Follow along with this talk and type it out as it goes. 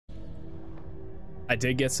I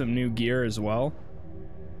did get some new gear as well.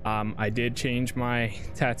 I did change my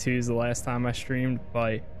tattoos the last time I streamed,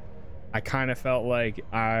 but I kind of felt like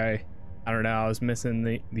I don't know, I was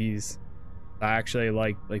missing these. I actually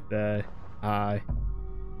like the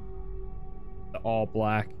all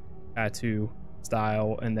black tattoo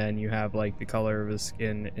style, and then you have like the color of the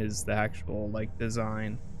skin is the actual like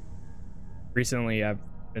design. Recently I've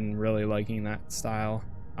been really liking that style,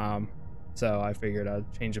 so I figured I'd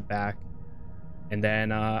change it back. And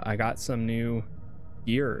then I got some new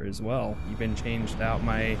gear as well. Even changed out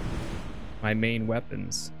my main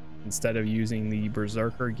weapons. Instead of using the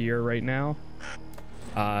berserker gear right now,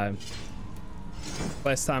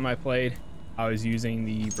 last time I played I was using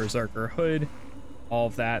the berserker hood, all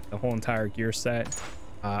of that, the whole entire gear set.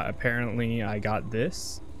 Apparently I got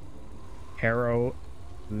this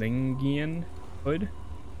Carolingian hood,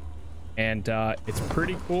 and it's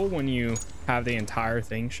pretty cool when you have the entire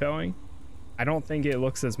thing showing. I don't think it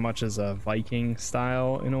looks as much as a Viking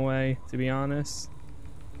style in a way, to be honest,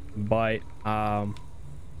 but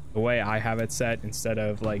the way I have it set, instead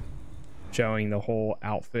of like showing the whole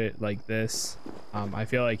outfit like this, I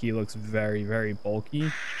feel like he looks very, very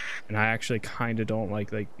bulky, and I actually kind of don't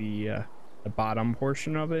like the bottom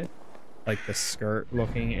portion of it, like the skirt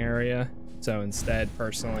looking area. So instead,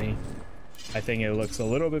 personally, I think it looks a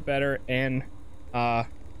little bit better and kind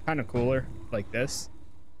of cooler like this,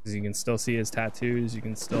 because you can still see his tattoos. You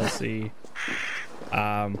can still see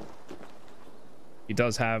he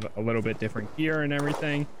does have a little bit different gear and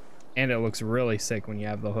everything, and it looks really sick when you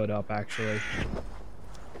have the hood up. Actually,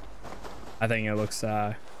 I think it looks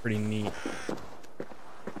pretty neat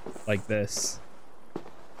like this.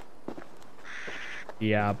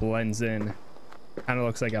 Yeah, blends in, kind of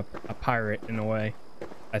looks like a pirate in a way,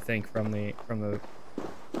 I think, from the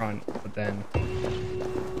front. But then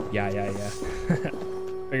yeah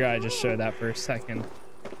figure I just show that for a second.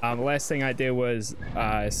 The last thing I did was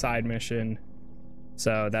a side mission,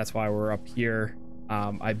 so that's why we're up here.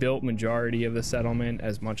 I built majority of the settlement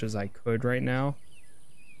as much as I could right now.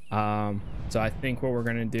 So I think what we're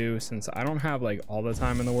gonna do, since I don't have like all the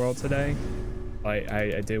time in the world today,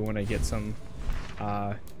 I did want to get some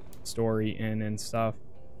story in and stuff,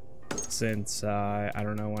 since I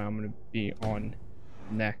don't know when I'm gonna be on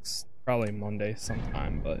next, probably Monday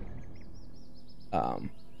sometime, but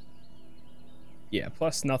yeah,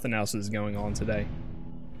 plus nothing else is going on today.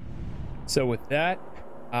 So with that,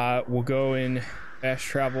 we'll go in fast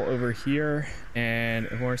travel over here, and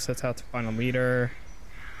Eivor sets out to find a leader.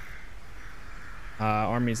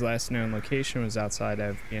 Army's last known location was outside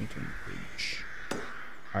of Ganton Bridge.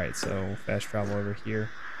 All right, so fast travel over here.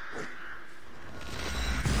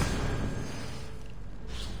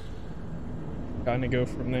 Kind of go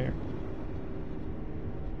from there.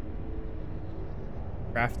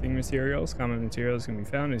 Crafting materials. Common materials can be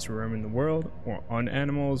found as you roam in the world, or on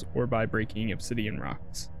animals, or by breaking obsidian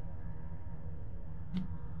rocks.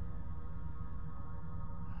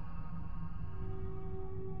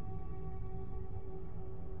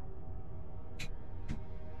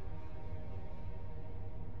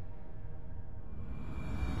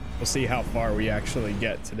 We'll see how far we actually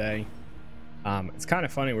get today. It's kind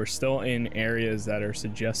of funny, we're still in areas that are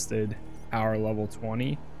suggested power level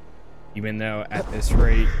 20, even though at this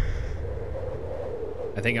rate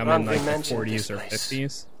I think I'm in like the 40s or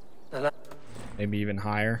 50s, maybe even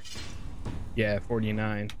higher. Yeah,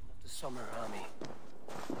 49. The summer army.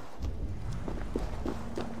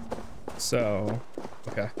 So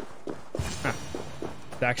okay,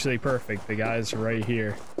 it's actually perfect, the guy's right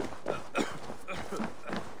here.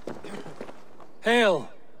 Hail!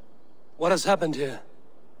 What has happened here?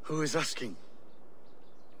 Who is asking?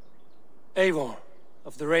 Eivor,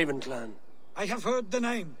 of the Raven clan. I have heard the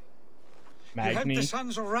name. You helped Magni. the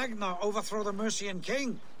sons of Ragnar overthrow the Mercian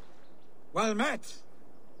king. Well met.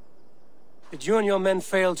 Did you and your men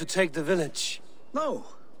fail to take the village? No,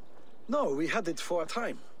 we had it for a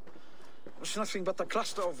time. It was nothing but a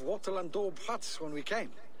cluster of wattle and daub huts when we came.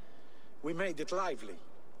 We made it lively.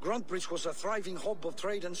 Gruntbridge was a thriving hub of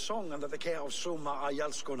trade and song under the care of Soma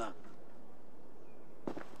Ayalskona.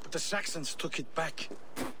 But the Saxons took it back.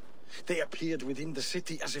 They appeared within the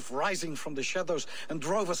city as if rising from the shadows and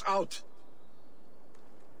drove us out.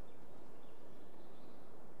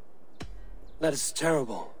 That is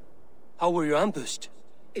terrible. How were you ambushed?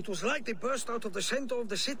 It was like they burst out of the center of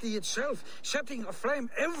the city itself, setting aflame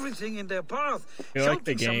everything in their path. I feel like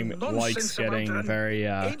the game likes getting very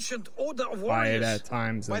ancient order of quiet warriors. at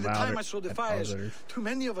times By and the louder time I saw the at fires, others. too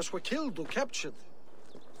many of us were killed or captured.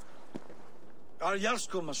 Our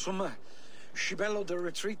Yarsko Masuma, she bellowed a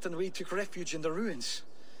retreat and we took refuge in the ruins.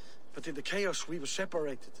 But in the chaos we were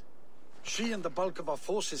separated. She and the bulk of our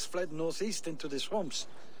forces fled northeast into the swamps.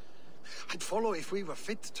 I'd follow if we were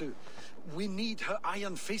fit to. We need her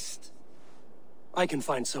iron fist. I can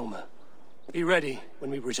find Soma. Be ready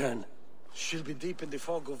when we return. She'll be deep in the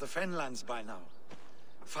fog of the Fenlands by now.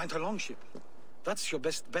 Find her longship. That's your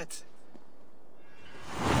best bet.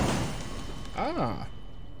 Ah.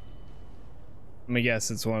 Let me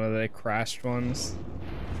guess it's one of the crashed ones.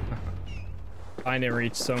 Find and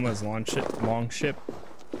reach Soma's longship.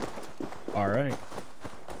 Alright.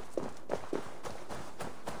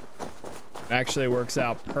 Actually works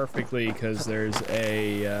out perfectly because there's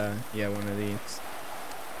a, yeah, one of these.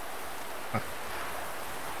 Huh.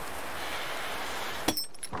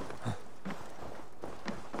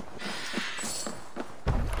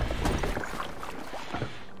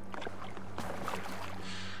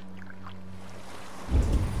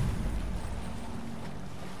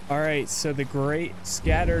 Alright, so the Great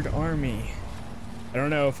Scattered Army. I don't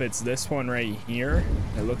know if it's this one right here.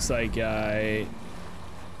 It looks like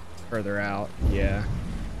further out, yeah.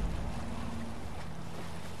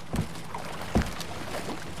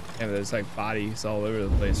 Yeah, there's like bodies all over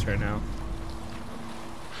the place right now.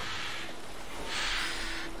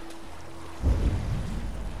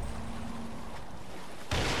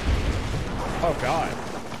 Oh God.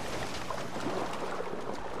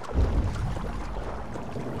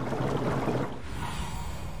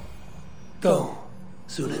 Go,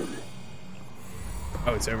 Zulin.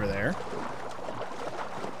 Oh, it's over there?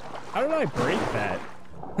 How did I break that?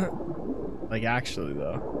 Like, actually,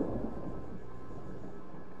 though.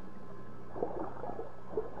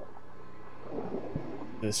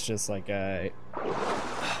 This just like a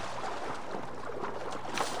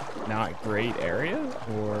not great area,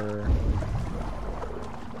 or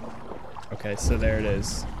okay, so there it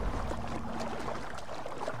is.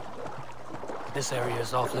 This area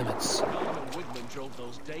is off limits.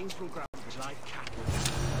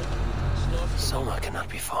 Soma cannot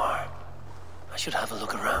be far. I should have a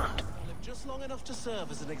look around. Just long enough to serve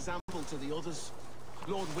as an example to the others.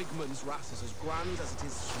 Lord Wigman's wrath is as grand as it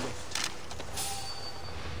is swift.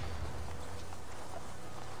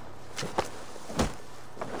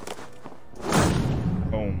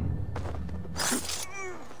 Boom.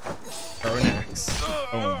 Throw an axe.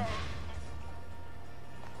 Boom.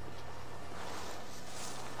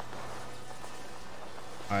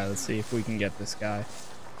 Alright, let's see if we can get this guy.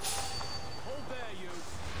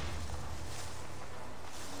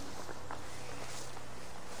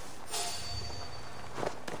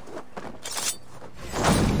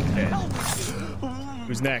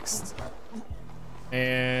 Who's next?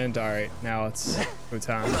 And all right, now it's go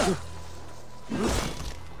time.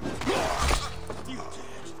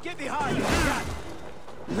 Get behind!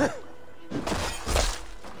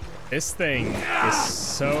 This thing is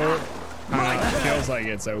so kind of feels like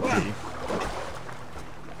it's OP.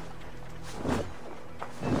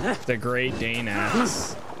 The Great Dane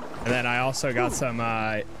axe, and then I also got some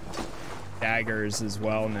daggers as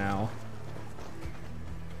well now.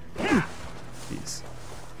 Jeez.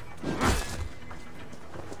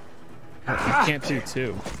 I can't do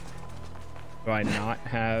two. Do I not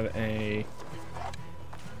have a...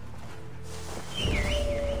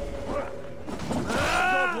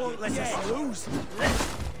 God won't let us lose.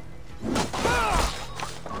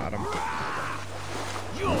 Got him.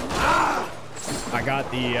 I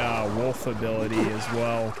got the wolf ability as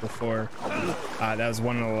well before. That was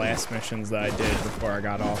one of the last missions that I did before I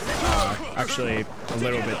got off. Actually, a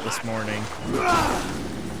little bit this morning.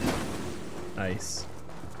 Nice.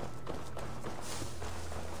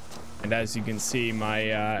 And as you can see,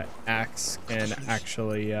 my axe can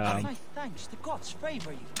actually My thanks, the gods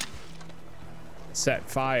favor you. set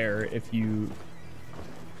fire if you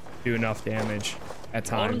do enough damage at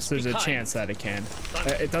times. There's a chance that it can.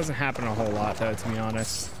 It doesn't happen a whole lot though, to be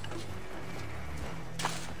honest.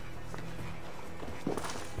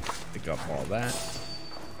 Pick up all that.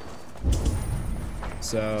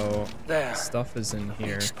 So There. stuff is in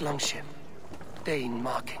here. Fixed longship. Dane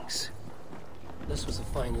markings. This was a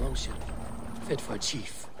fine longship. Fit for a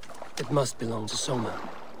chief. It must belong to Soma.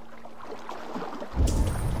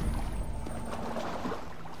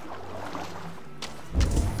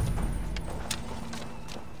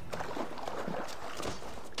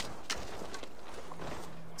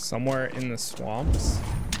 Somewhere in the swamps.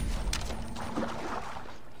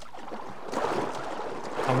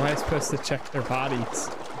 How am I supposed to check their bodies?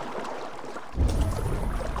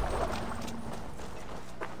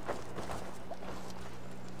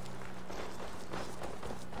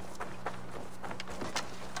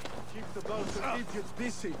 Keep the bunch of idiots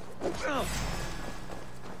busy.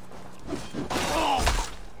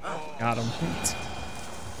 Got him.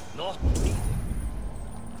 not breathing.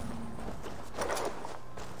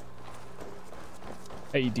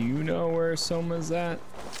 Hey, do you know where Soma's at?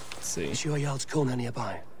 Let's see. Is your Jarl's Kona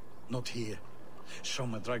nearby? Not here.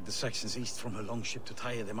 Soma dragged the Saxons east from her longship to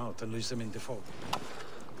tire them out and lose them in the fog.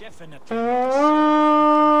 Definitely.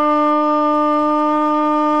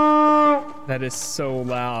 That is so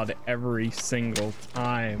loud every single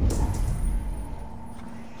time.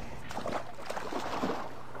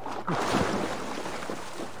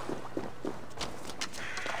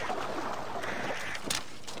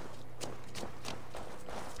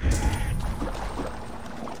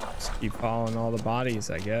 Just keep following all the bodies,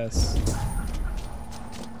 I guess.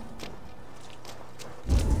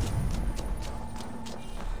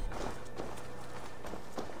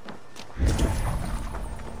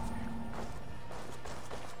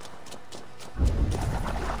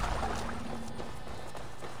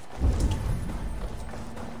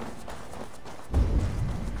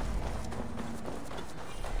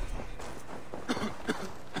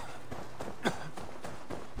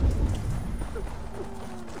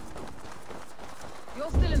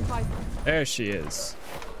 There she is.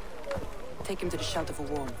 Take him to the shelter for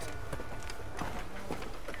warmth.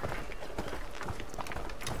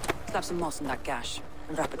 Slap some moss in that gash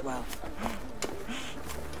and wrap it well.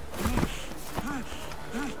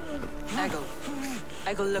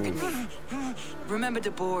 Eggle, look at me. Remember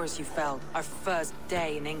the boars you felled our first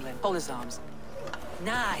day in England? Hold his arms.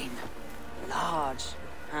 9. Large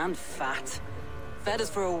and fat. Fed us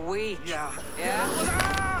for a week. Yeah?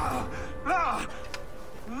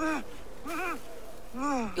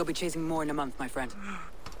 You'll be chasing more in a month, my friend.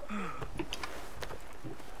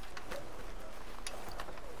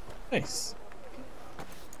 Nice.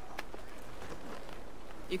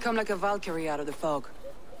 You come like a Valkyrie out of the fog.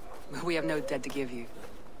 We have no dead to give you.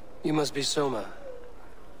 You must be Soma.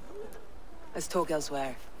 Let's talk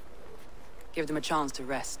elsewhere. Give them a chance to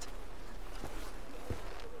rest.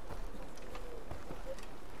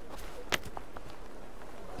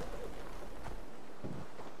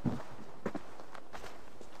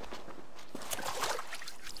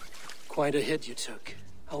 Quite a hit you took.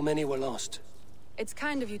 How many were lost? It's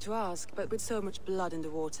kind of you to ask, but with so much blood in the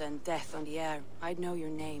water and death on the air, I'd know your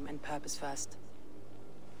name and purpose first.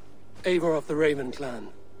 Eivor of the Raven clan.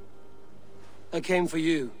 I came for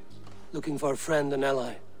you, looking for a friend and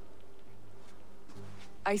ally.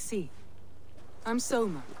 I see. I'm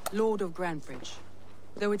Soma, Lord of Grandbridge.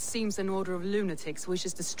 Though it seems an order of lunatics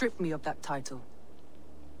wishes to strip me of that title.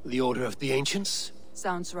 The Order of the Ancients?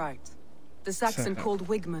 Sounds right. The Saxon called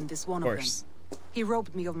Wigmund is one of them. He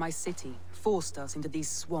robbed me of my city, forced us into these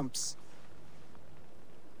swamps.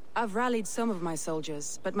 I've rallied some of my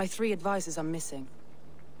soldiers, but my 3 advisors are missing.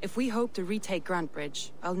 If we hope to retake Grantbridge,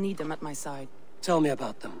 I'll need them at my side. Tell me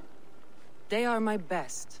about them. They are my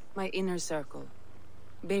best, my inner circle.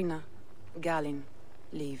 Birna, Galin,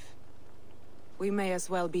 Leave. We may as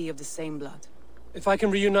well be of the same blood. If I can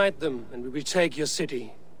reunite them and we retake your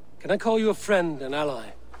city, can I call you a friend and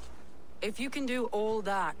ally? If you can do all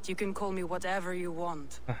that, you can call me whatever you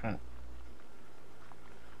want.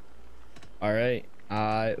 All right.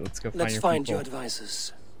 Let's go find Let's your find people. your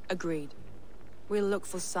advisors. Agreed. We'll look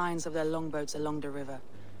for signs of their longboats along the river.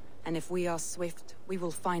 And if we are swift, we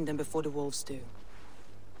will find them before the wolves do.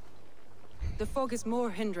 The fog is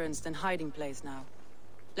more hindrance than hiding place now.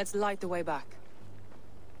 Let's light the way back.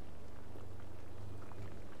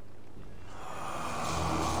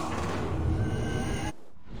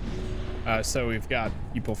 So we've got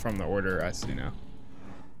people from the Order, I see now.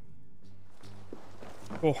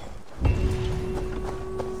 Cool.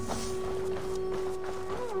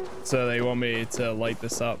 So they want me to light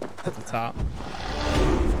this up at the top.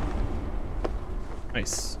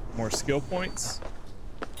 Nice. More skill points.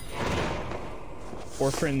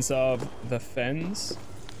 Orphans of the Fens.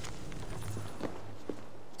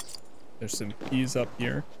 There's some keys up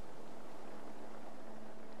here.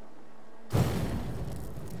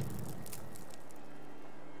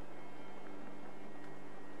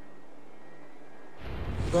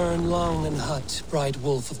 Burn long and hot, bright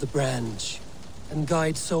wolf of the branch, and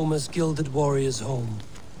guide Soma's gilded warriors home.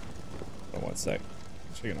 Oh, 1 sec.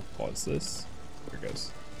 Actually gonna pause this. There it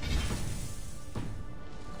goes.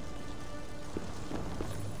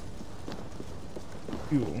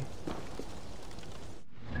 Cool.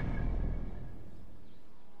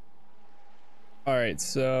 All right,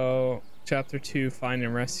 so chapter 2, find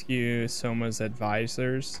and rescue Soma's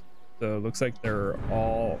advisors. So it looks like they're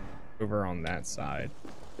all over on that side.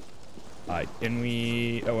 Can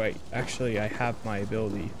we... Oh wait, actually I have my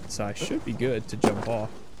ability, so I should be good to jump off.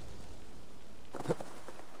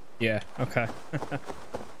 Yeah, okay.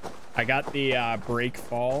 I got the break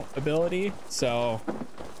fall ability, so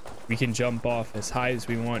we can jump off as high as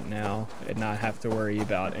we want now and not have to worry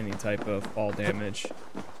about any type of fall damage.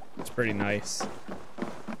 It's pretty nice.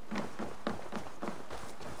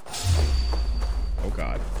 Oh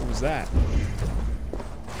god, what was that?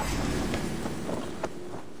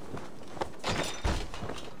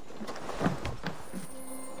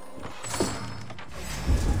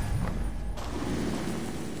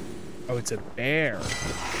 Oh, it's a bear.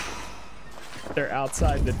 They're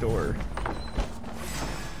outside the door.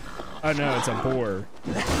 Oh no, it's a boar.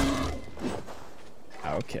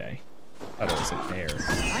 Okay. Thought it was a bear.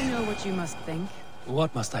 I know what you must think.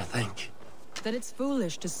 What must I think? That it's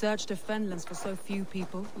foolish to search the Fenlands for so few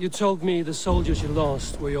people. You told me the soldiers you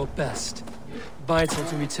lost were your best. Vital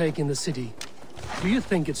to retaking the city. Do you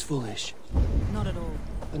think it's foolish? Not at all.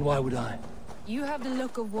 Then why would I? You have the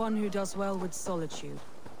look of one who does well with solitude.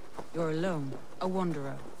 You're alone, a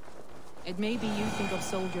wanderer. It may be you think of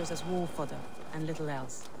soldiers as war fodder and little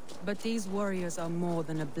else. But these warriors are more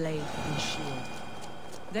than a blade and shield.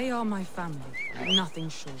 They are my family, nothing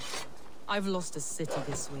short. I've lost a city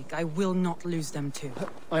this week. I will not lose them too.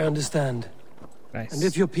 I understand. Nice. And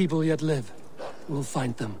if your people yet live, we'll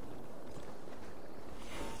find them.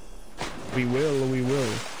 We will, we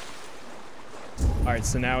will. Alright,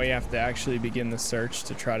 so now we have to actually begin the search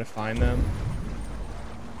to try to find them.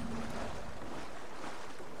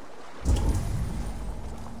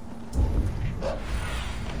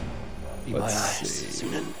 Be my eyes,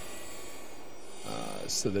 Sunan.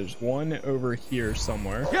 So there's one over here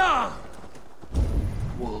somewhere. Yeah!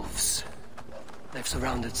 Wolves. They've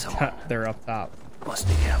surrounded someone. They're up top. Must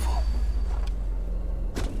be careful.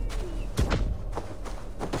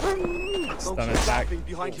 Stun attack.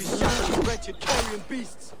 Behind his shadow, wretched carrion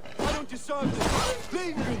beasts. I don't deserve this.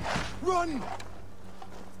 Leave me. Run.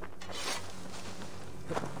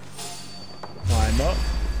 Climb up.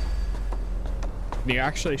 Can you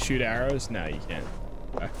actually shoot arrows? No, you can't.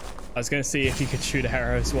 Okay. I was gonna see if you could shoot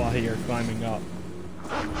arrows while you're climbing up.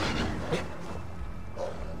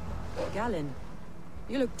 Galen,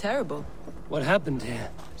 you look terrible. What happened here?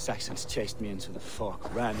 Saxons chased me into the fog,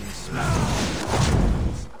 ran and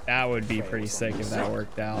smashed. That would be pretty sick if that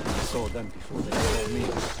worked out. I saw them before they saw me.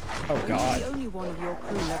 Oh I'm god. the only one of your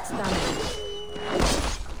crew left standing.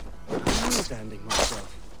 I'm standing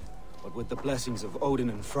myself. But with the blessings of Odin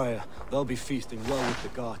and Freya, they'll be feasting well with the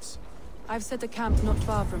gods. I've set a camp not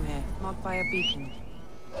far from here, marked by a beacon.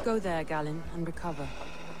 Go there, Galen, and recover.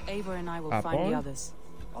 Eivor and I will find the others.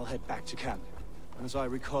 I'll head back to camp. And as I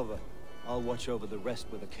recover, I'll watch over the rest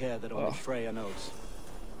with a care that only Freya knows.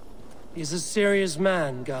 He's a serious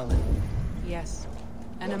man, Galen. Yes,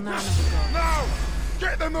 and a man of the gods. Now!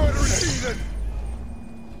 Get the murderous heathen!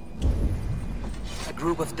 A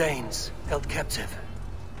group of Danes held captive.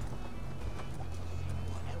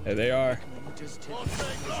 There they are.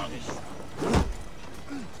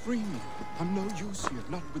 Free me. I'm no use here,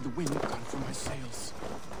 not with the wind gone from my sails.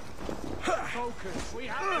 Focus, we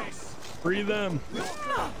have this. Free them.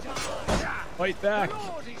 Fight back.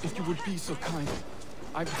 If you would be so kind,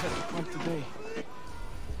 I've had quite the day.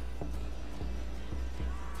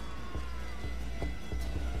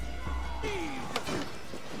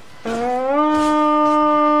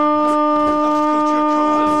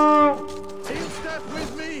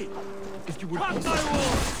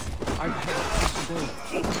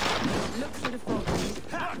 Look through the fog.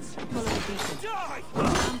 Follow the beacon. The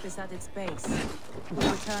camp is at its base.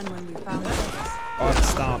 We'll return when we found it. Oh,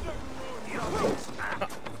 stop.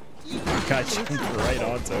 God, jumped right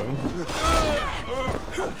onto him.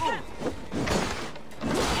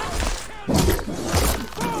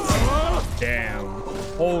 Damn.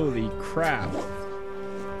 Holy crap.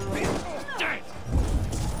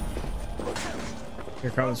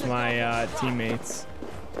 Here comes my teammates.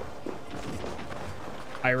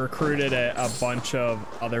 I recruited a bunch of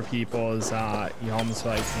other people as Yalm's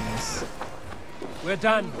Vikings. We're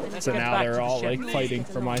done. So now they're all like fighting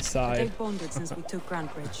for my side. They've bonded since we took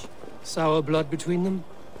Grantbridge. Sour blood between them?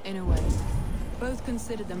 In a way. Both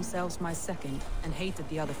considered themselves my second and hated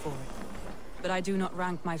the other for it. But I do not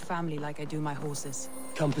rank my family like I do my horses.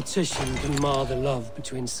 Competition can mar the love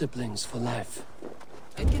between siblings for life.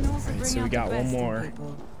 It can also bring so we out got the one best in more.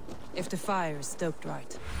 people, if the fire is stoked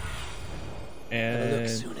right. And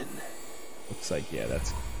Look, looks like, yeah,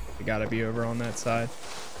 that's, we gotta be over on that side.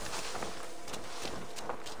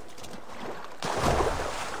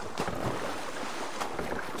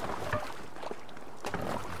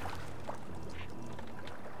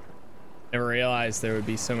 Never realized there would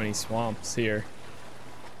be so many swamps here.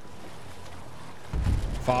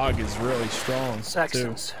 Fog is really strong.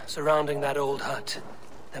 Saxons surrounding that old hut.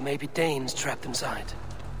 There may be Danes trapped inside.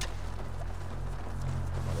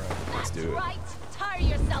 Let's do it. Right. Tire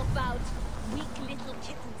yourself out. Weak little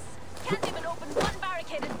kittens. Can't even open one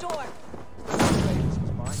barricaded door.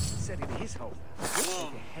 Set in his home.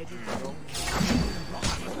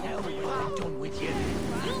 Now I'm done with you.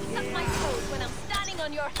 You'll suck my toes when I'm standing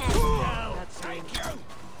on your head.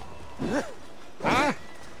 Ah!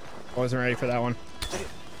 I wasn't ready for that one.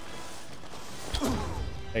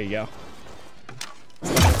 There you go.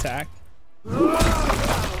 Attack.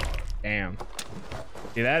 Damn.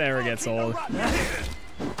 See, that ever gets old.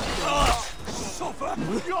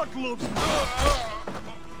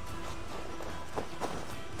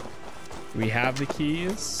 Do we have the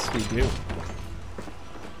keys? We do.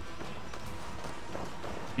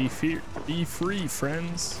 Be free,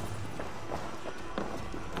 friends.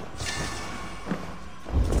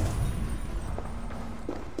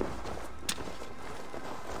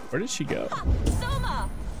 Where did she go? Soma!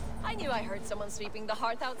 I knew I heard someone sweeping the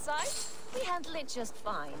hearth outside. We handle it just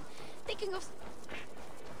fine. Thinking of...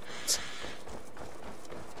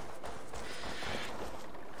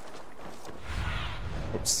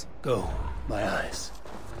 Oops. Go, my eyes.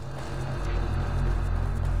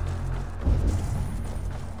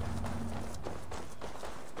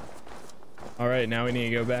 All right, now we need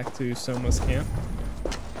to go back to Soma's camp.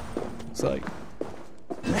 Looks like.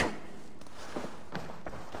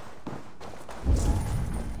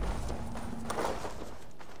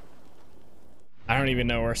 I don't even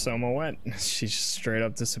know where Soma went. She just straight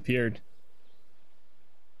up disappeared.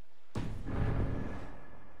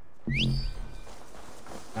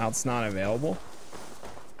 Now it's not available.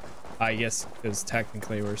 I guess because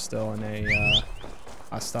technically we're still in a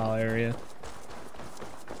hostile area.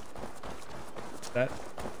 That?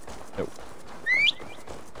 Nope.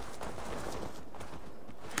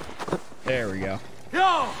 There we go.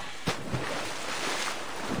 No!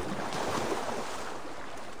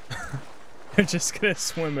 They're just gonna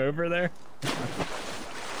swim over there.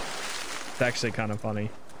 It's actually kind of funny.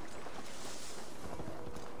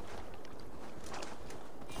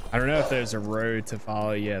 I don't know if there's a road to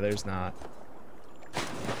follow. Yeah, there's not.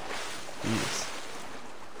 Jeez.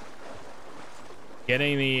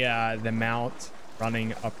 Getting the mount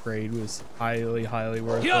running upgrade was highly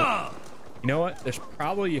worth it. You know what? There's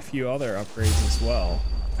probably a few other upgrades as well.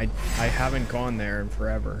 I haven't gone there in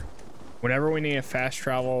forever. Whenever we need a fast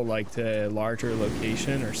travel like to a larger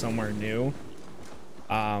location or somewhere new,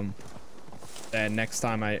 then next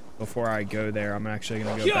time before I go there, I'm actually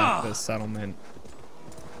gonna go back to the settlement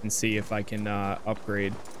and see if I can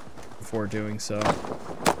upgrade before doing so.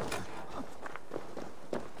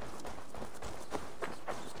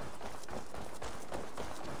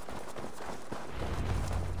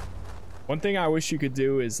 One thing I wish you could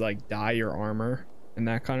do is like dye your armor and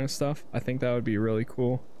that kind of stuff. I think that would be really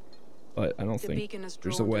cool, but I don't think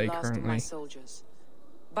there's a way currently.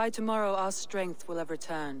 By tomorrow, our strength will have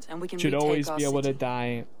returned, and we can should retake always our be able city. to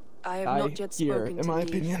dye. I have not yet spoken in to my Leif,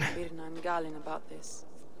 opinion. Birna and Galin about this.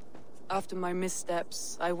 After my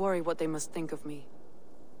missteps, I worry what they must think of me.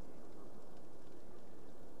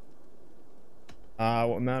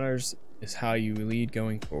 What matters is how you lead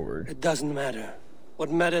going forward. It doesn't matter. What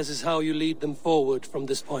matters is how you lead them forward from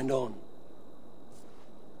this point on.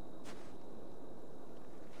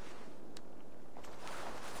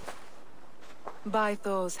 By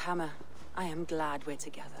Thor's hammer, I am glad we're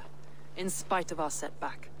together. In spite of our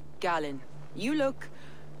setback. Galin, you look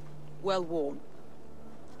well worn.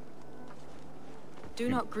 Do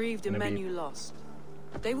not grieve the men you lost.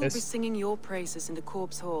 They will be singing your praises in the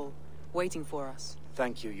corpse hall, waiting for us.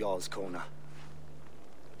 Thank you, Jarl's Corner.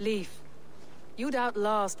 Leif, you'd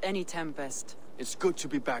outlast any tempest. It's good to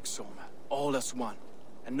be back, Soma. All as one.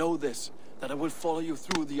 And know this, that I will follow you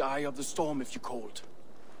through the eye of the storm if you're cold.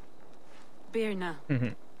 Birna.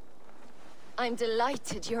 I'm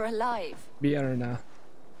delighted you're alive. Birna.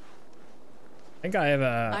 I think I have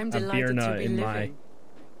a Birna in my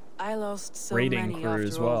I lost so raiding many crew after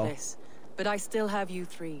as all well. this, but I still have you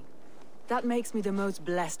three. That makes me the most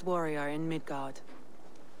blessed warrior in Midgard.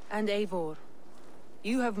 And Eivor,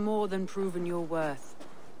 you have more than proven your worth.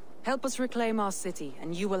 Help us reclaim our city,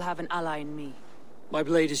 and you will have an ally in me. My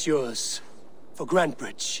blade is yours. For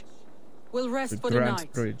Grantbridge. We'll rest for the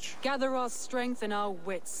night. Gather our strength and our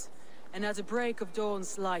wits. And at the break of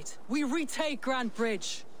dawn's light, we retake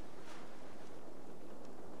Grantbridge!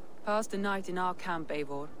 Pass the night in our camp,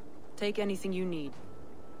 Eivor. Take anything you need.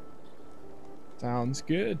 Sounds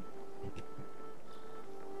good.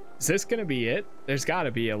 Is this gonna be it? There's gotta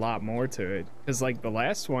be a lot more to it. Because like the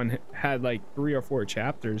last one had like 3 or 4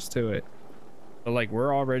 chapters to it. But like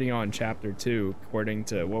we're already on chapter 2 according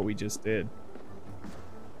to what we just did.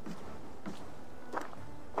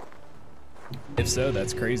 If so,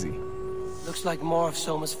 that's crazy. Looks like more of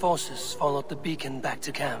Soma's forces followed the beacon back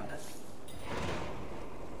to camp.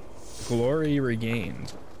 Glory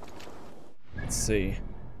regained. Let's see.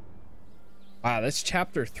 Wow, that's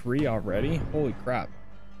chapter 3 already? Holy crap.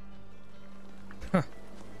 Huh.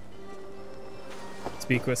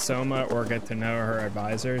 Speak with Soma or get to know her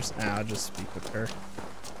advisors? I'll just speak with her.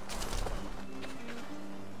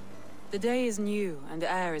 The day is new and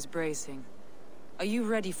the air is bracing. Are you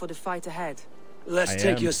ready for the fight ahead? Let's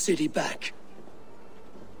take your city back.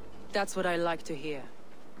 That's what I like to hear.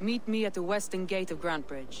 Meet me at the western gate of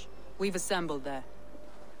Grantbridge. We've assembled there.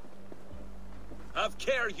 Have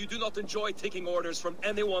care you do not enjoy taking orders from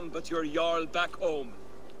anyone but your Jarl back home.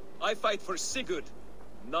 I fight for Sigurd,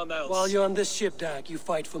 none else. While you're on this ship, Dag, you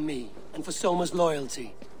fight for me, and for Soma's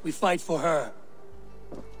loyalty. We fight for her.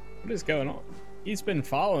 What is going on? He's been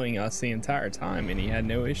following us the entire time, and he had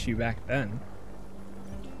no issue back then.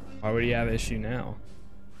 Why would he have issue now?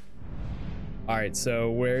 Alright,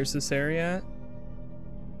 so where's this area at?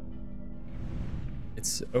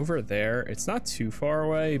 It's over there. It's not too far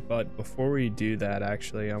away, but before we do that,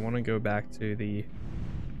 actually, I want to go back to the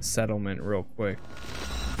settlement real quick.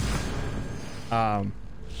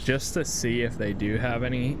 Just to see if they do have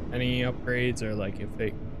any upgrades, or like if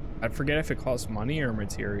they, I forget if it costs money or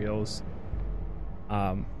materials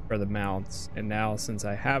for the mounts. And now since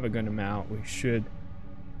I have a good amount, we should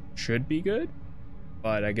be good,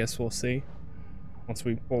 but I guess we'll see once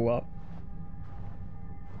we pull up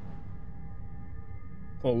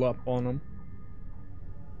on them.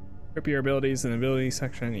 Equip your abilities in the ability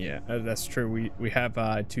section. Yeah, that's true. We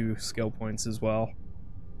have 2 skill points as well,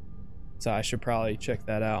 so I should probably check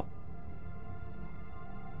that out.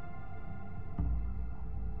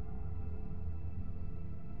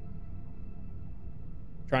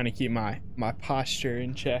 Trying to keep my posture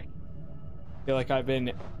in check. I feel like I've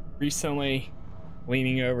been recently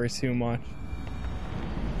leaning over too much.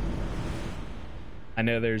 I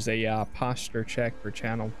know there's a posture check for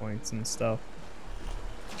channel points and stuff,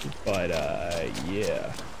 but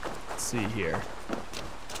yeah, let's see here.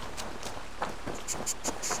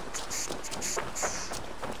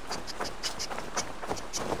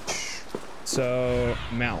 So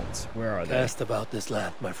mounts, where are they? Asked about this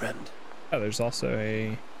land, my friend. Oh, there's also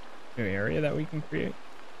a new area that we can create.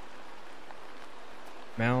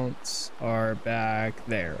 Mounts are back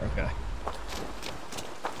there. Okay.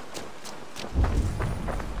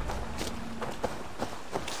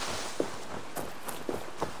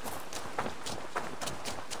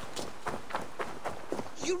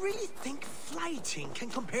 You really think flighting can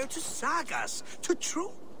compare to sagas? To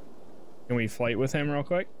true? Can we flight with him real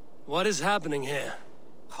quick? What is happening here?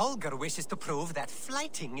 Holger wishes to prove that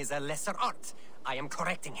flighting is a lesser art. I am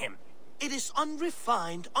correcting him. It is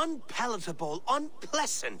unrefined, unpalatable,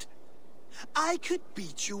 unpleasant. I could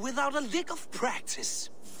beat you without a lick of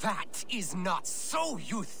practice. That is not so,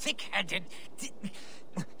 you thick-headed...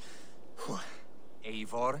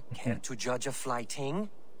 Eivor, care to judge a flighting?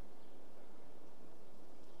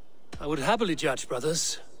 I would happily judge,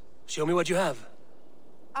 brothers. Show me what you have.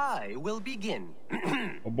 I will begin.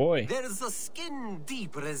 Oh boy. There's a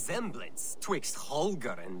skin-deep resemblance twixt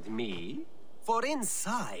Holger and me. For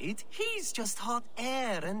inside, he's just hot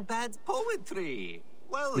air and bad poetry.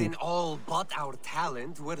 Well, in all but our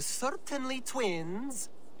talent, we're certainly twins.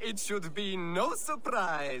 It should be no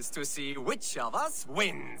surprise to see which of us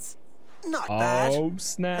wins. Not bad. Oh,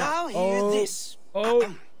 snap. Now hear this. Oh.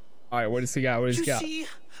 All right, what does he got? What does he got? You see,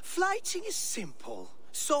 flighting is simple,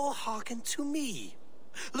 so hearken to me.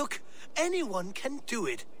 Look, anyone can do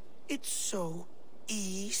it. It's so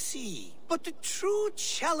easy. But the true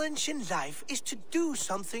challenge in life is to do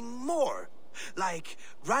something more. Like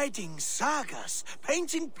writing sagas,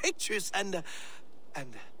 painting pictures, and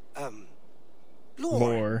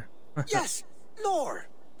lore. Yes, lore.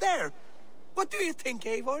 There. What do you think,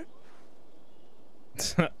 Eivor?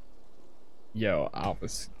 Yo,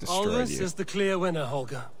 Albus All destroyed this you. is the clear winner,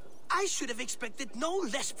 Holger. I should have expected no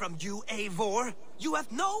less from you, Eivor. You have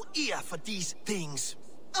no ear for these things.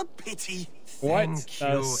 A pity. What? Thank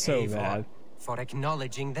That you, was so Eivor, bad. for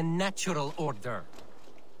acknowledging the natural order.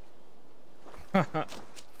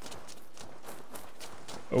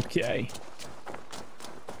 Okay.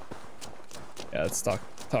 Yeah, let's talk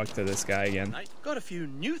to this guy again. I got a few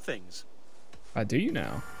new things. Do you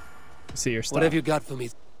now? See your stuff. What have you got for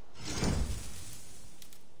me?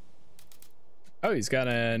 Oh, he's got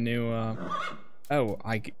a new oh,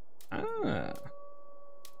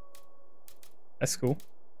 that's cool.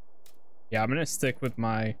 Yeah, I'm gonna stick with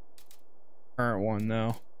my current one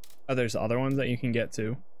though. Oh, there's other ones that you can get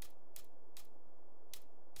to.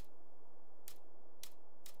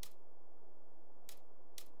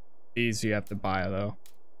 These you have to buy though.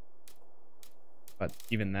 But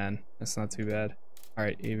even then, that's not too bad. All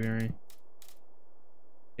right, aviary.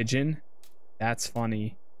 Pigeon? That's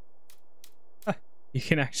funny. Huh, you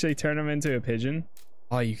can actually turn them into a pigeon.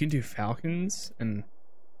 Oh, you can do falcons and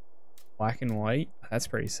black and white. That's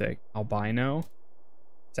pretty sick. Albino.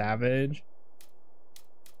 Savage.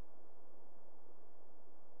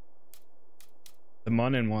 The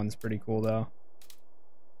Munin one's pretty cool though.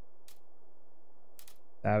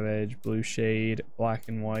 Savage, blue shade, black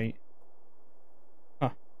and white.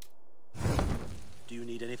 Huh. Do you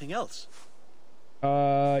need anything else?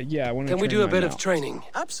 Yeah, I want to. Can we do a bit of training?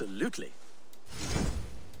 Absolutely.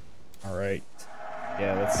 All right.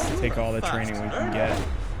 Yeah, let's take all the training we can get.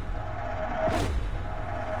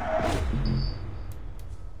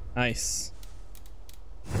 Nice.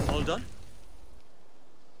 All done?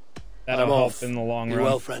 That'll help in the long run.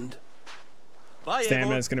 Well, friend. Bye,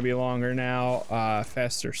 Stamina Eivor. is going to be longer now.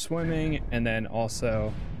 Faster swimming, and then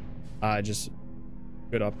also just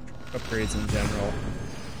good upgrades in general.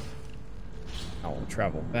 I will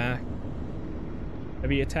travel back.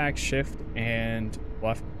 Heavy attack, shift, and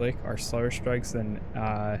left click are slower strikes than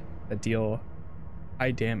that deal high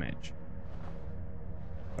damage.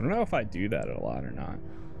 I don't know if I do that a lot or not,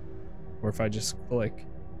 or if I just click.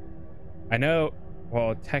 I know.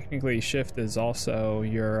 Well, technically, shift is also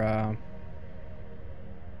your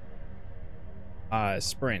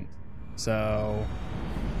sprint, so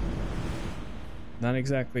not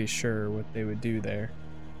exactly sure what they would do there.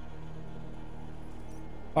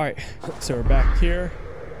 All right, so we're back here.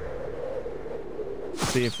 Let's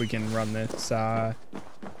see if we can run this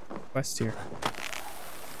quest here.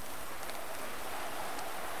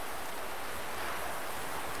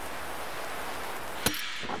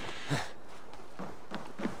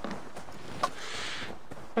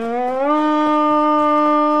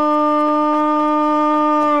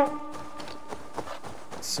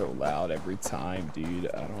 So loud every time, dude.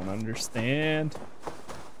 I don't understand.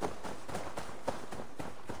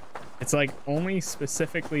 It's like only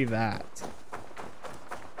specifically that.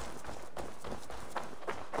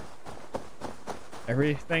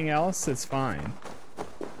 Everything else is fine.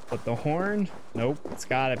 But the horn, nope, it's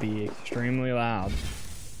gotta be extremely loud.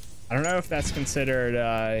 I don't know if that's considered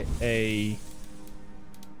a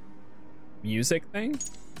music thing.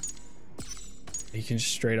 You can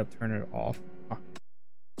just straight up turn it off. Huh.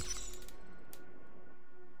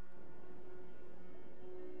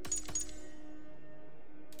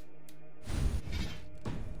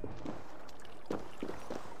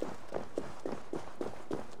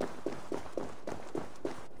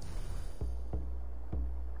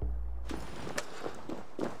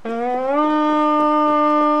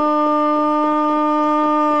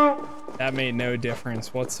 That made no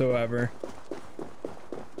difference whatsoever.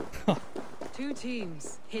 Two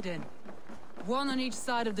teams, hidden. One on each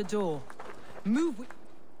side of the door. Move.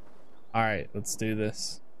 All right, let's do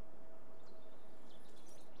this.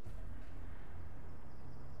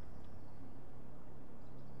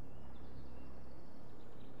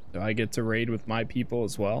 Do I get to raid with my people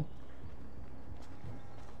as well?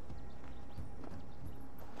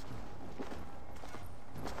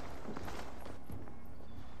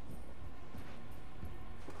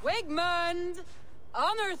 Wigmund!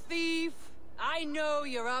 Honor thief! I know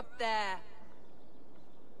you're up there.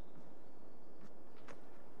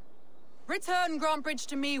 Return Grantbridge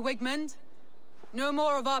to me, Wigmund. No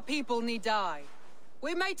more of our people need die.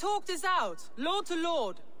 We may talk this out, lord to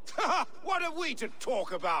lord. What have we to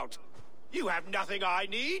talk about? You have nothing I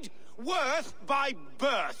need. Worth by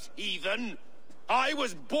birth, heathen. I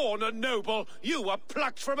was born a noble. You were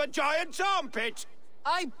plucked from a giant's armpit.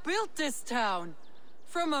 I built this town.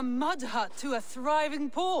 From a mud hut to a thriving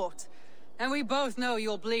port. And we both know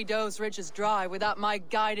you'll bleed those riches dry without my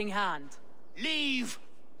guiding hand. Leave!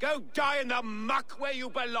 Go die in the muck where you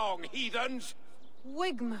belong, heathens!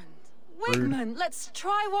 Wigmund, let's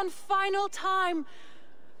try one final time.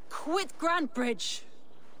 Quit Grantbridge.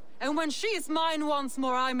 And when she is mine once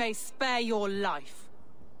more, I may spare your life.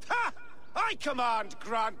 Ha! I command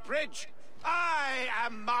Grantbridge. I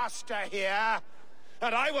am master here.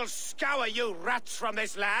 And I will scour you rats from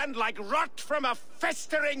this land like rot from a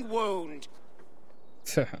festering wound.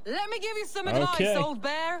 Let me give you some advice, old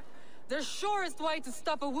bear. The surest way to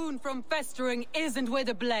stop a wound from festering isn't with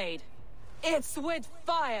a blade. It's with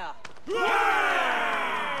fire.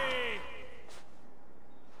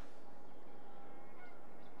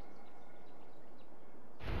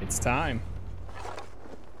 It's time.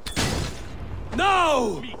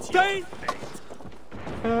 No! Stay!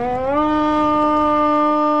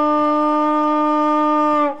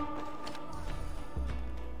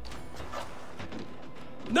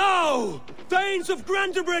 Now, Thanes of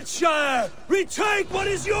Grantebridgeshire, retake what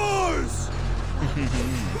is yours!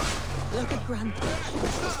 Look at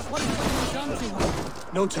Grantebridge. What have we done to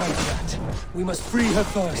her? No time for that. We must free her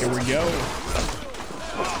first. Here we go.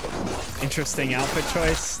 Interesting outfit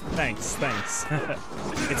choice. Thanks.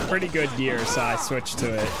 It's pretty good gear, so I switched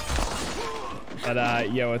to it.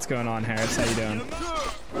 But yo, what's going on, Harris? How you doing?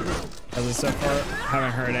 As of so far,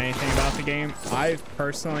 haven't heard anything about the game. I've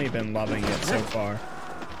personally been loving it so far.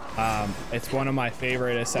 It's one of my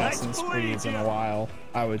favorite Assassin's Creeds in a while,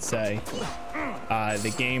 I would say.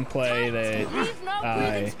 The gameplay,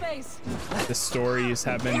 the stories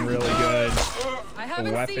have been really good.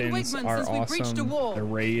 The weapons are awesome. The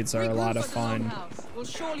raids are a lot of fun. We'll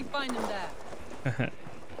surely find them there.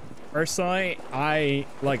 Personally, I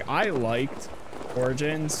liked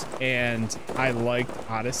Origins and I liked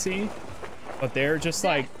Odyssey, but they're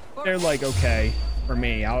like okay for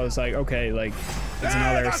me. I was like, okay, like it's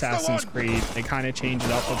another Assassin's Creed. They kind of changed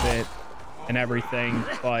it up a bit and everything,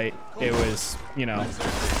 but it was, you know,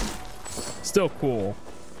 still cool.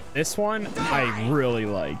 This one I really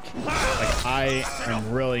like I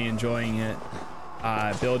am really enjoying it.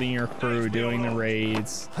 Building your crew, doing the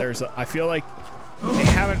raids. I feel like they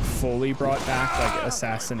haven't fully brought back like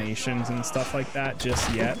assassinations and stuff like that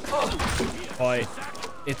just yet, but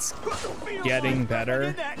it's getting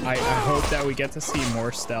better. I hope that we get to see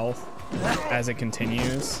more stealth as it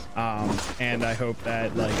continues, and I hope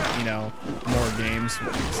that, like, you know, more games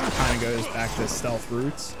kind of goes back to stealth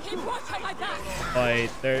roots.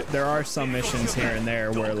 But there are some missions here and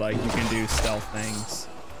there where like you can do stealth things.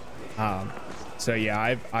 So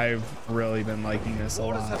yeah, I've really been liking this a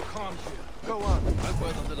lot.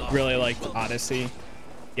 Really liked Odyssey.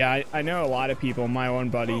 Yeah, I know a lot of people. My one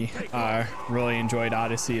buddy really enjoyed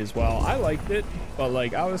Odyssey as well. I liked it, but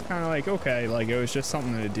like I was kind of like, okay, like it was just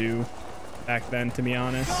something to do back then, to be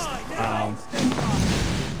honest.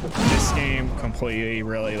 This game completely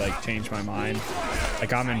really like changed my mind.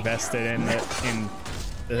 Like I'm invested in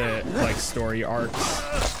the like story arcs.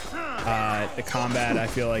 The combat I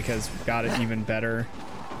feel like has got it even better,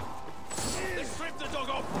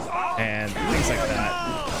 and things like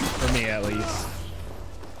that, for me at least.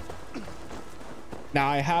 Now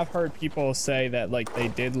I have heard people say that like they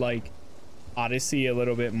did like Odyssey a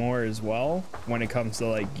little bit more as well when it comes to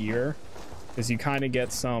like gear, because you kind of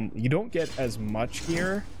get you don't get as much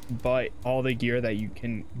gear, but all the gear that you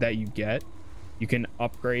get you can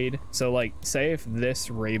upgrade. So like say if this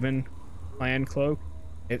Raven clan cloak,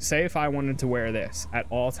 say if I wanted to wear this at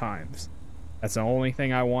all times, that's the only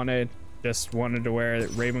thing I wanted, just wanted to wear the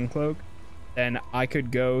Raven cloak, then I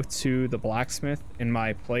could go to the blacksmith in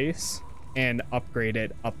my place and upgrade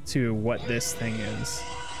it up to what this thing is.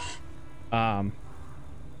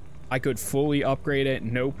 I could fully upgrade it,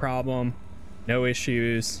 no problem, no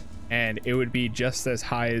issues, and it would be just as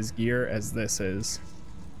high as gear as this is.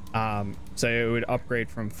 So it would upgrade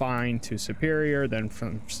from fine to superior, then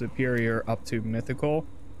from superior up to mythical,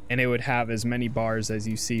 and it would have as many bars as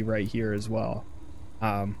you see right here as well.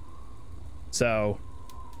 So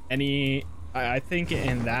I think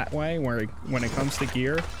in that way, when it comes to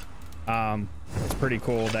gear, it's pretty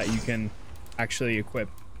cool that you can actually equip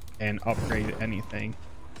and upgrade anything.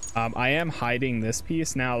 I am hiding this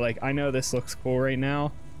piece now. Like I know this looks cool right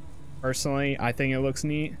now, personally I think it looks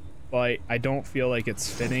neat, but I don't feel like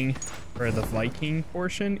it's fitting for the Viking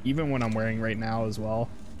portion. Even what I'm wearing right now as well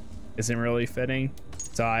isn't really fitting,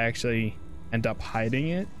 so I actually end up hiding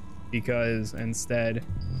it, because instead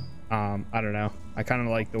I don't know, I kind of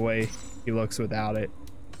like the way he looks without it.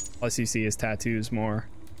 Plus you see his tattoos more.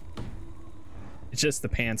 It's just the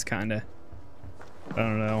pants kind of, I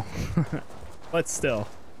don't know. But still,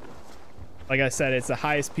 like I said, it's the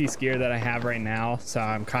highest piece gear that I have right now, so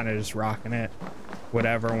I'm kind of just rocking it.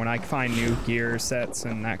 Whatever, when I find new gear sets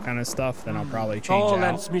and that kind of stuff, then I'll probably change all out.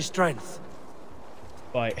 lends me strength.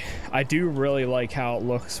 But I do really like how it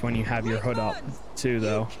looks when you have your hood up too,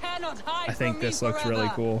 though. I think this looks really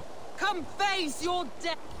cool. Come face your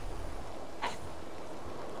death.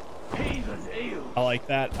 I like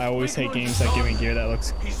that. I always hate games that give me gear that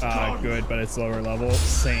looks good, but it's lower level.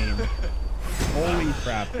 Same. Holy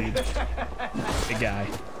crap, dude. Big guy.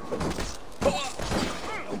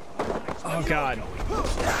 Oh god.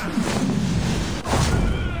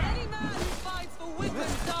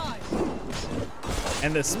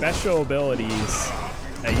 And the special abilities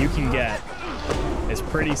that you can get is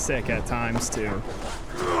pretty sick at times too.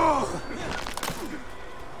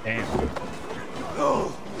 Damn.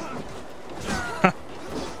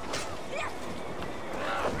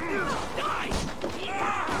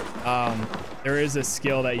 There is a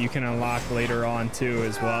skill that you can unlock later on too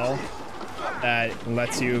as well, that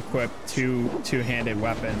lets you equip two-handed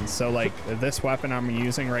weapons. So like this weapon I'm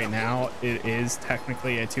using right now, it is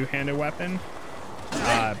technically a two-handed weapon.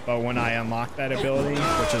 But when I unlock that ability,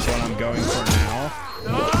 which is what I'm going for now,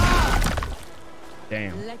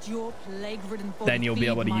 damn, then you'll be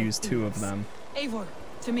able to use two of them. Eivor,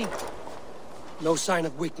 to me. No sign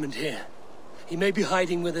of Wigmund here. He may be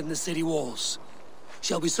hiding within the city walls.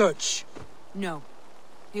 Shall we search? No.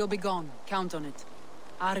 He'll be gone. Count on it.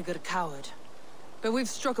 Arger coward. But we've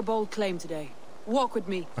struck a bold claim today. Walk with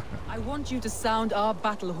me. I want you to sound our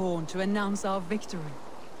battle horn to announce our victory.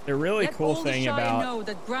 The really cool thing about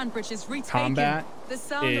combat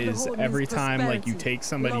is every time like you take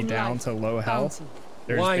somebody down to low health,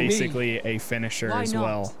 there's basically a finisher as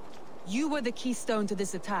well. You were the keystone to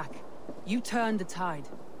this attack. You turned the tide.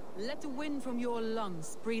 Let the wind from your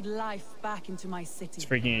lungs breathe life back into my city. It's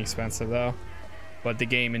freaking expensive though. But the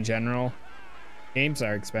game in general, games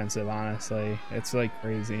are expensive, honestly. It's like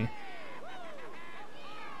crazy.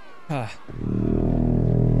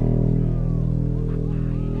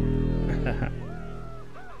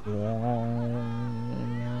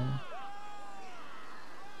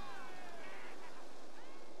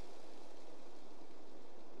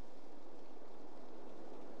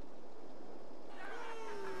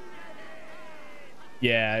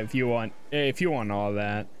 Yeah, if you want all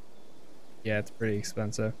that, yeah, it's pretty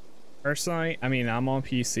expensive. Personally, I mean, I'm on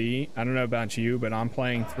PC. I don't know about you, but I'm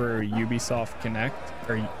playing through Ubisoft Connect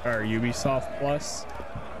or Ubisoft Plus.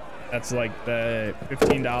 That's like the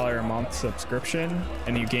 $15 a month subscription,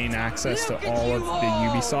 and you gain access to all of the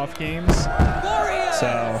Ubisoft games.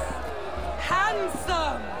 So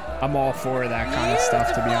I'm all for that kind of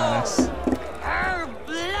stuff, to be honest. Her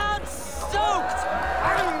blood soaked.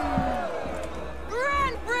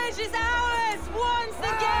 Grand Bridge is ours once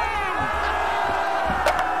again.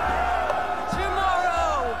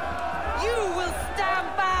 Tomorrow, you will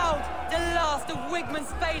stamp out the last of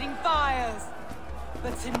Wigmund's fading fires.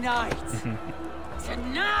 But tonight,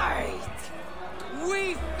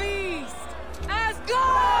 we feast as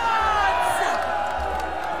gods!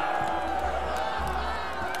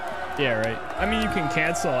 Yeah, right. I mean, you can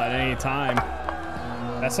cancel at any time.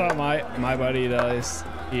 That's what my buddy does.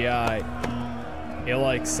 He'll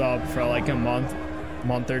like sub for like a month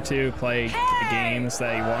or two, play the games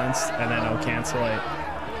that he wants, and then he'll cancel it.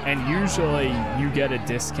 And usually you get a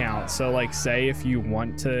discount. So like say if you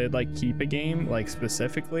want to like keep a game like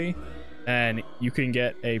specifically, and you can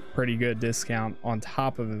get a pretty good discount on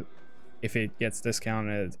top of it if it gets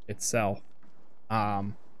discounted itself.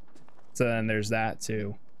 So then there's that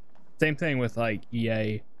too. Same thing with like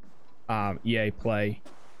EA Play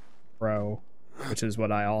Pro, which is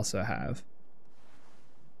what I also have.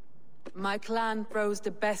 My clan throws the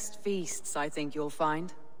best feasts, I think you'll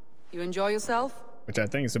find. You enjoy yourself? Which I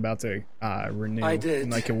think is about to renew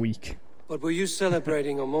in like a week. But were you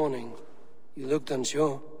celebrating or mourning? You looked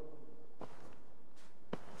unsure.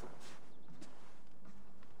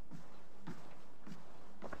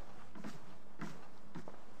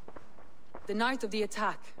 The night of the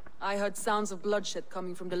attack, I heard sounds of bloodshed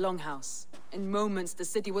coming from the Longhouse. In moments, the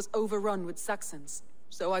city was overrun with Saxons,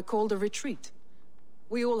 so I called a retreat.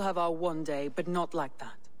 We all have our one day, but not like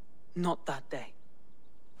that. Not that day.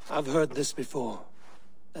 I've heard this before.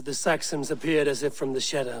 That the Saxons appeared as if from the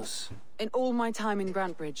shadows. In all my time in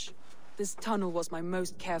Grantbridge, this tunnel was my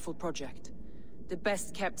most careful project. The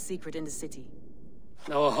best kept secret in the city.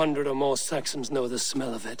 Now 100 or more Saxons know the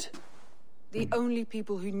smell of it. The only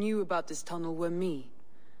people who knew about this tunnel were me,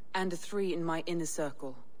 and the 3 in my inner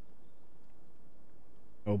circle.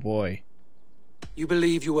 Oh boy. You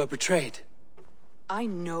believe you were betrayed? I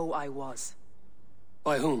know I was.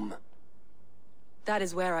 By whom? That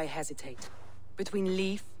is where I hesitate. Between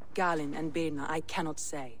Leif, Galin, and Birna, I cannot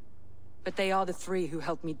say. But they are the 3 who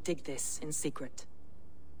helped me dig this in secret.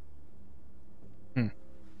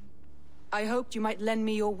 I hoped you might lend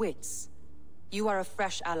me your wits. You are a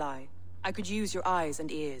fresh ally. I could use your eyes and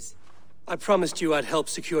ears. I promised you I'd help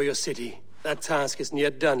secure your city. That task isn't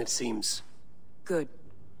yet done, it seems. Good.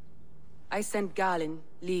 I sent Galin,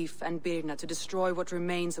 Leif, and Birna to destroy what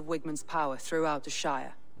remains of Wigmund's power throughout the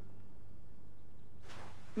Shire.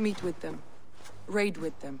 Meet with them. Raid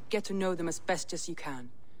with them. Get to know them as best as you can.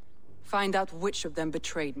 Find out which of them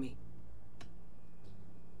betrayed me.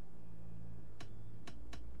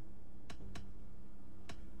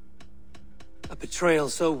 A betrayal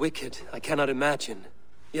so wicked, I cannot imagine.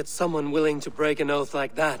 Yet someone willing to break an oath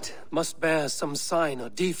like that must bear some sign or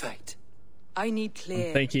defect. I need clear,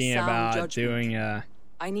 I'm thinking about judgment. doing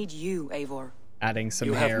I need you, Eivor. adding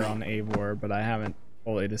some hair on Eivor, but I haven't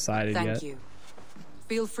fully decided yet. Thank you.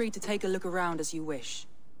 Feel free to take a look around as you wish.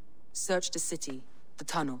 Search the city, the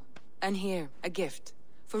tunnel, and here, a gift.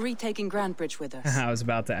 For retaking Grandbridge with us. I was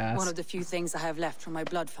about to ask. One of the few things I have left from my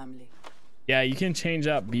blood family. Yeah, you can change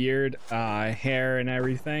up beard, hair, and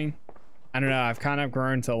everything. I don't know. I've kind of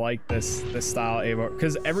grown to like this style Eivor,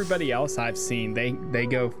 because everybody else I've seen, they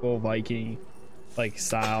go full Viking like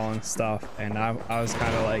style and stuff, and I was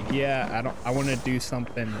kind of like, yeah, I want to do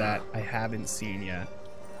something that I haven't seen yet.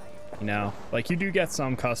 You know, like you do get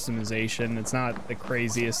some customization. It's not the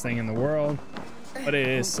craziest thing in the world, but it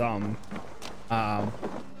is some.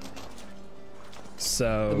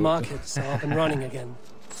 So the market's up and running again.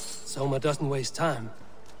 Soma doesn't waste time.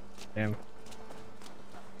 Damn.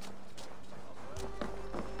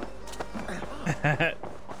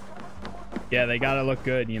 Yeah, they gotta look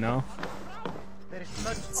good, you know.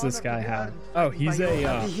 What's this guy have? Oh, he's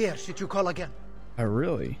a here should you call again. Oh,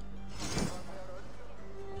 really?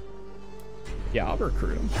 Yeah, I'll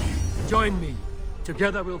recruit him. Join me.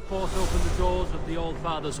 Together we'll force open the doors of the Old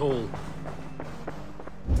Father's Hall.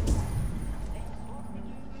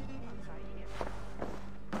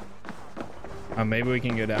 Oh, maybe we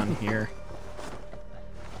can go down here.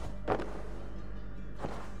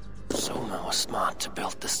 Soma was smart to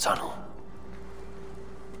build this tunnel.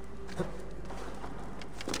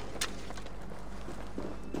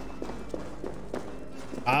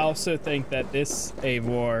 I also think that this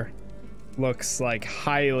Eivor looks like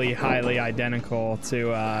highly identical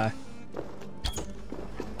to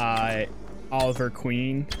Oliver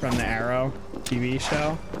Queen from the Arrow TV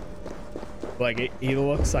show. Like he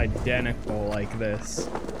looks identical like this.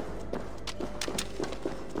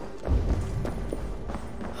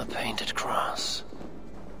 A painted cross.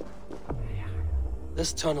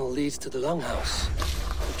 This tunnel leads to the longhouse.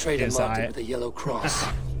 The trader marked it with a yellow cross,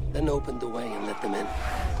 then opened the way and let them in.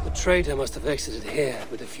 The trader must have exited here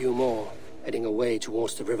with a few more, heading away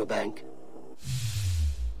towards the riverbank.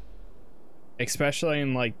 Especially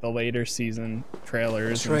in like the later season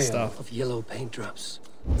trailers and stuff. Of yellow paint drops.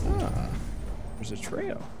 Ah, there's a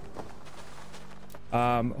trail.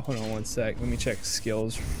 Hold on one sec. Let me check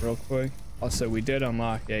skills real quick. Also, we did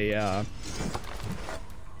unlock a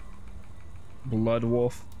Blood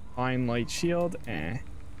Wolf Fine Light Shield. I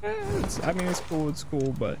mean, it's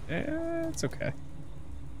cool, but it's okay.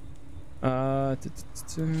 Equip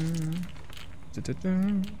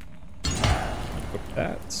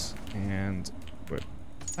that and equip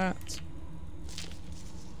that.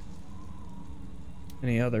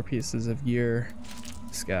 Any other pieces of gear?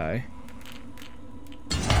 This guy.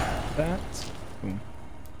 That. Boom.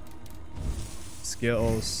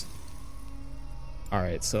 Skills.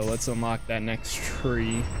 Alright, so let's unlock that next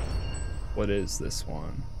tree. What is this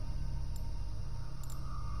one?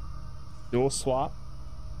 Dual swap.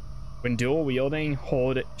 When dual wielding,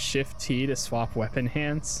 hold Shift T to swap weapon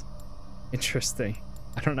hands. Interesting.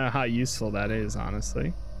 I don't know how useful that is,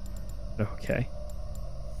 honestly. Okay.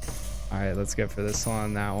 Alright, let's go for this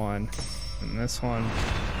one, that one, and this one.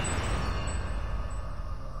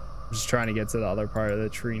 I'm just trying to get to the other part of the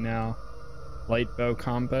tree now. Light bow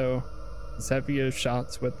combo. This heavier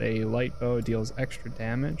shots with a light bow deals extra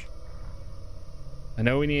damage. I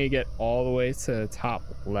know we need to get all the way to the top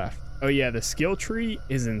left. Oh yeah, the skill tree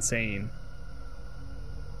is insane.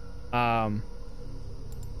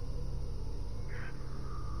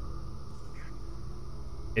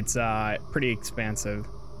 It's pretty expansive,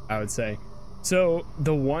 I would say. So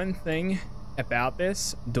the one thing about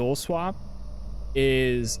this dual swap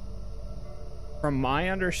is, from my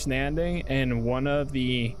understanding, in one of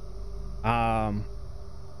the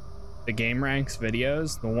Game Ranks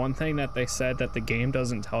videos, the one thing that they said that the game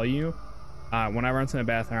doesn't tell you, when I run to the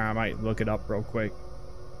bathroom, I might look it up real quick,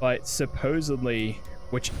 but supposedly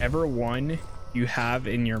whichever one you have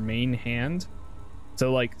in your main hand,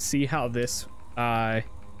 so like see how this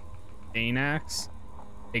Bane axe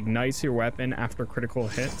ignites your weapon after critical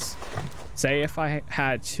hits. Say if I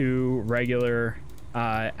had two regular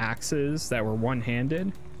axes that were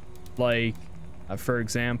one-handed, like for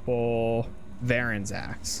example Varen's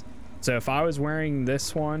axe. So if I was wearing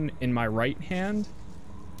this one in my right hand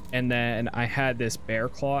and then I had this bear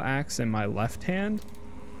claw axe in my left hand,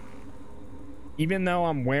 even though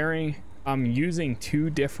I'm using two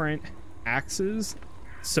different axes,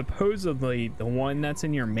 supposedly the one that's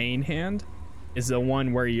in your main hand is the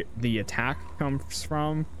one where the attack comes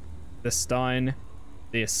from, the stun,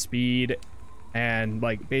 the speed, and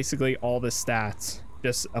like basically all the stats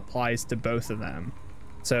just applies to both of them.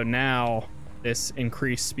 So now this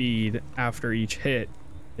increased speed after each hit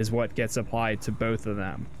is what gets applied to both of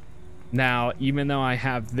them. Now, even though I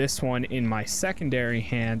have this one in my secondary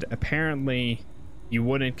hand, apparently you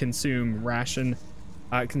wouldn't consume ration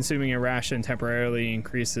Consuming a ration temporarily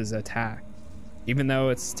increases attack. Even though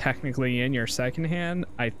it's technically in your second hand,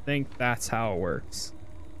 I think that's how it works.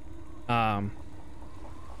 But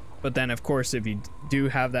then of course, if you do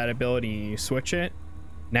have that ability and you switch it,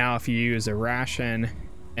 now if you use a ration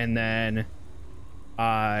and then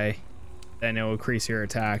it will increase your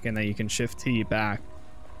attack, and then you can shift T back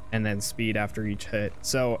and then speed after each hit.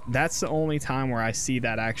 So that's the only time where I see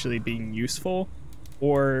that actually being useful.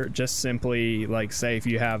 Or just simply, like, say if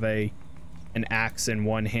you have an axe in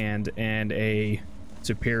one hand and a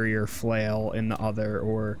superior flail in the other,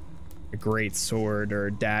 or a great sword or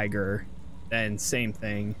a dagger, then same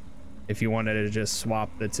thing. If you wanted to just swap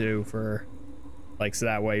the two for, like, so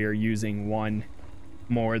that way you're using one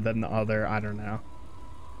more than the other, I don't know.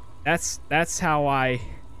 That's how I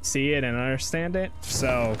see it and understand it.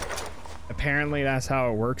 So apparently that's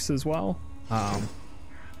how it works as well.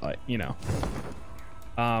 But you know,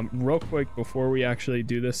 real quick before we actually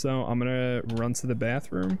do this though, I'm gonna run to the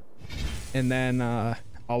bathroom, and then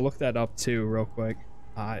I'll look that up too real quick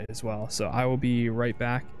as well. So I will be right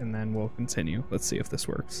back, and then we'll continue. Let's see if this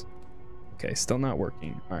works. Okay, still not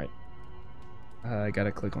working. All right, I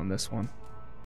gotta click on this one.